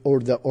or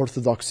the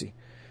orthodoxy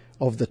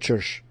of the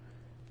church,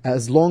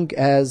 as long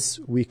as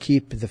we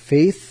keep the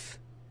faith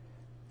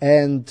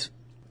and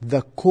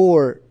the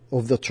core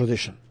of the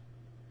tradition.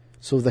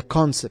 So the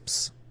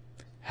concepts,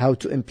 how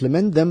to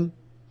implement them,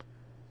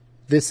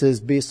 this is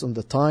based on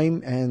the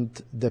time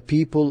and the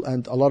people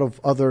and a lot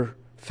of other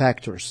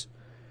factors.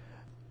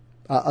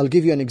 I'll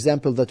give you an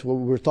example that we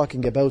were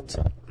talking about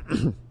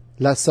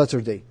last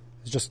Saturday.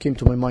 It just came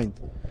to my mind.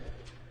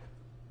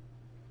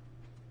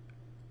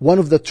 One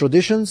of the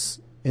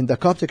traditions in the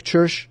Coptic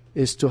church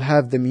is to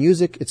have the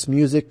music, its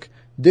music,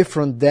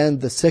 different than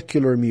the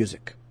secular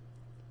music.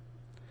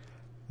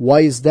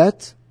 Why is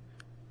that?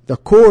 The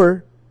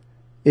core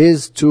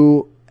is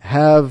to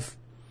have,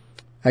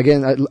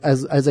 again,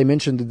 as I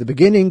mentioned at the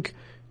beginning,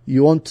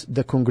 you want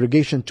the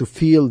congregation to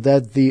feel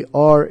that they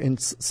are in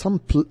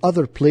some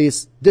other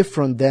place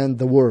different than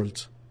the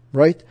world,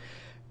 right?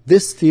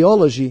 This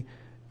theology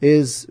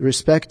is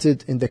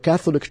respected in the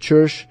Catholic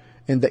Church,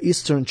 in the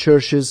Eastern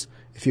churches.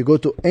 If you go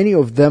to any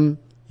of them,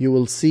 you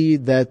will see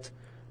that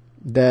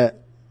the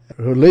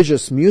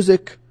religious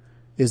music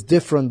is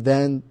different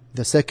than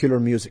the secular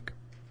music.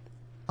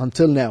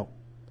 Until now,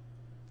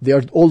 they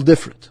are all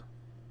different,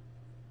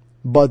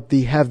 but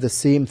they have the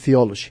same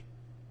theology.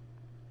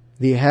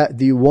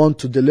 They want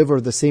to deliver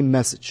the same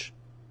message.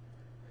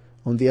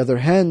 On the other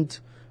hand,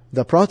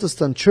 the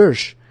Protestant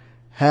church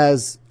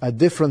has a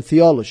different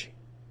theology.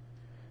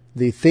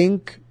 They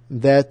think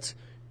that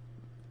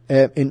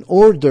in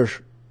order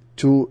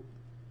to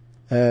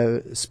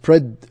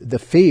spread the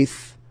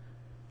faith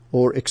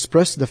or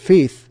express the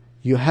faith,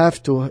 you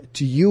have to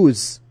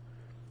use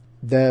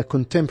the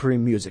contemporary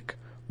music,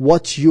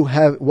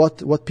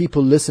 what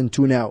people listen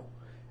to now,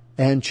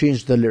 and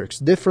change the lyrics.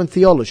 Different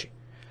theology.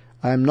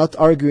 I am not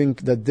arguing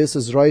that this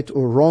is right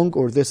or wrong,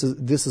 or this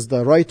is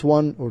the right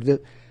one, or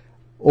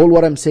all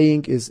what I'm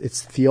saying is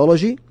it's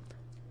theology.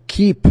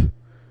 Keep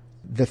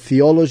the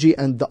theology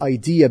and the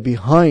idea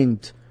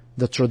behind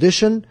the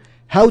tradition.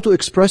 How to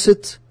express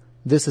it,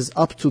 this is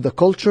up to the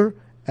culture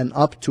and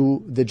up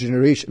to the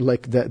generation,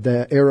 like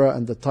the era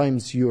and the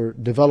times you're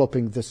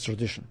developing this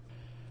tradition.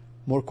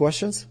 More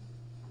questions?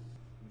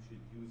 We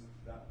should use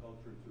that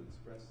culture to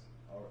express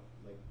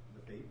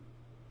the faith?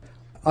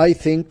 I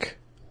think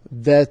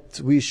that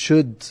we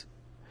should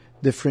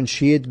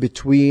differentiate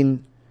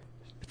between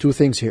two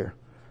things here.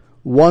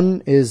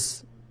 One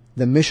is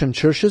the mission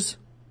churches,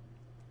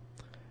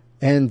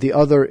 and the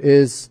other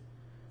is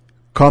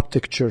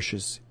Coptic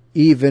churches,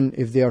 even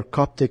if they are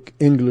Coptic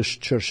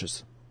English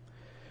churches.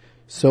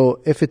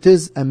 So if it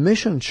is a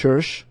mission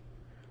church,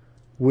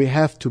 we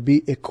have to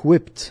be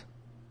equipped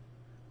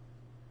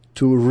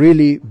to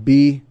really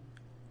be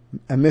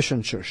a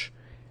mission church.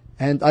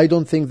 And I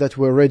don't think that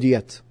we're ready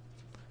yet.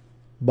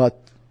 But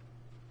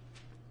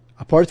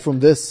apart from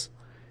this,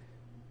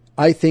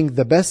 I think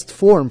the best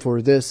form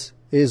for this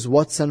is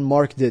what St.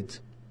 Mark did.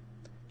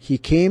 He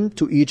came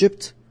to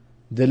Egypt,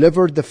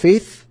 delivered the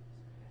faith,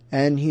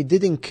 and he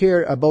didn't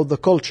care about the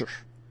culture.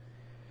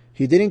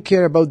 He didn't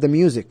care about the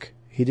music.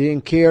 He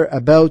didn't care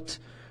about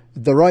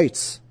the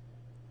rites.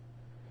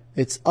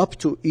 It's up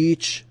to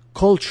each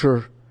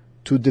culture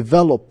to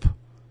develop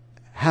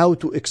how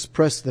to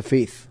express the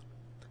faith.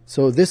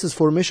 So this is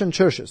for mission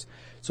churches.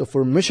 So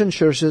for mission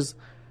churches,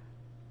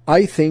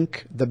 I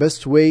think the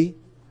best way,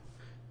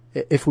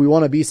 if we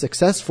want to be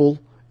successful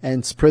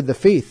and spread the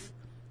faith,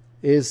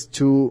 is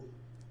to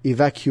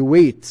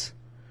evacuate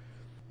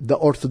the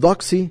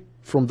orthodoxy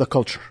from the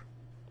culture.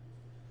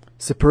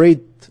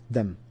 Separate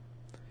them.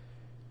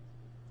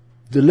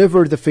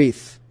 deliver the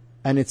faith.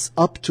 And it's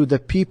up to the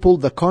people,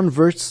 the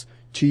converts,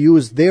 to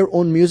use their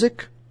own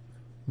music,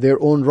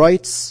 their own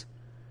rites,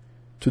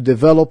 to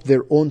develop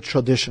their own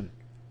tradition,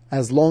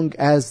 as long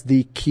as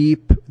they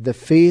keep the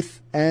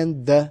faith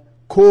and the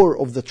core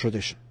of the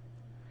tradition.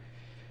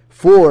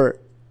 For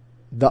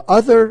the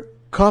other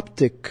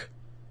Coptic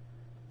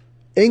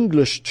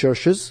English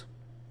churches,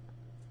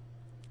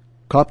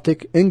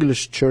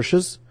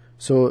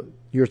 so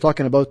you're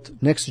talking about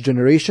next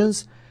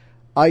generations,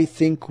 I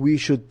think we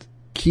should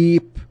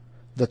keep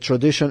the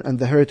tradition and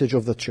the heritage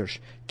of the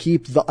church,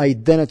 keep the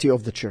identity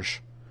of the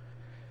church.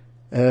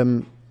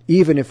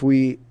 Even if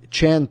we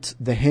chant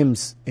the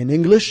hymns in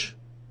English,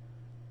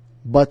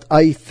 but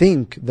I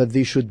think that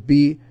they should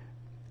be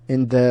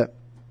in the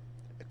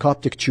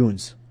Coptic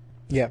tunes.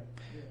 Yeah.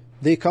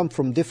 They come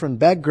from different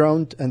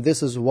background, and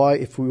this is why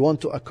if we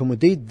want to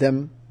accommodate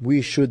them,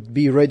 we should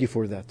be ready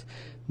for that.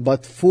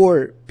 But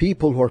for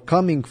people who are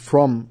coming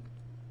from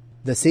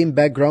the same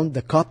background,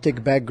 the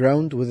Coptic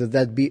background, whether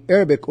that be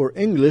Arabic or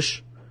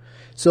English.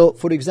 So,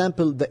 for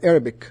example, the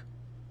Arabic.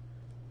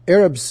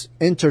 Arabs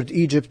entered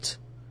Egypt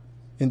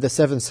in the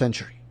 7th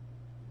century.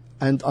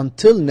 And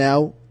until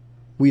now,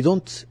 we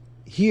don't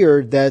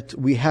hear that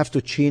we have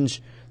to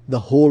change the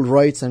whole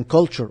rites and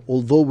culture,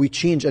 although we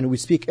change and we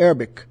speak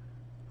Arabic.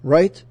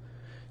 Right?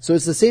 So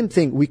it's the same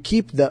thing. We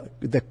keep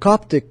the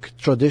Coptic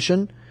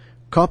tradition,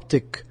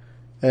 Coptic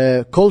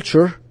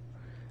culture,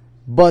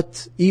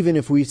 but even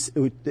if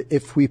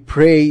we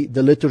pray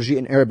the liturgy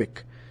in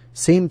Arabic,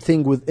 same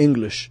thing with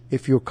English.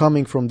 If you're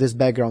coming from this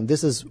background,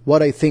 this is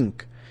what I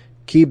think.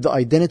 Keep the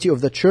identity of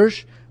the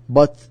church,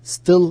 but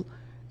still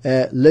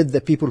let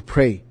the people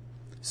pray.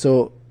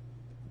 So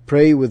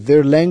pray with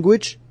their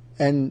language,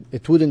 and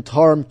it wouldn't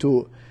harm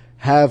to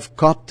have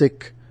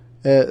Coptic,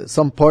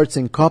 some parts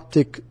in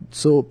Coptic,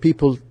 so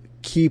people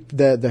keep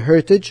the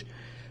heritage.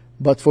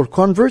 But for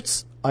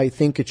converts, I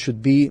think it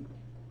should be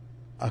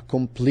a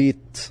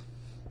complete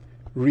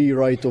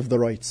rewrite of the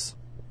rites.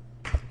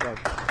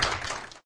 Right.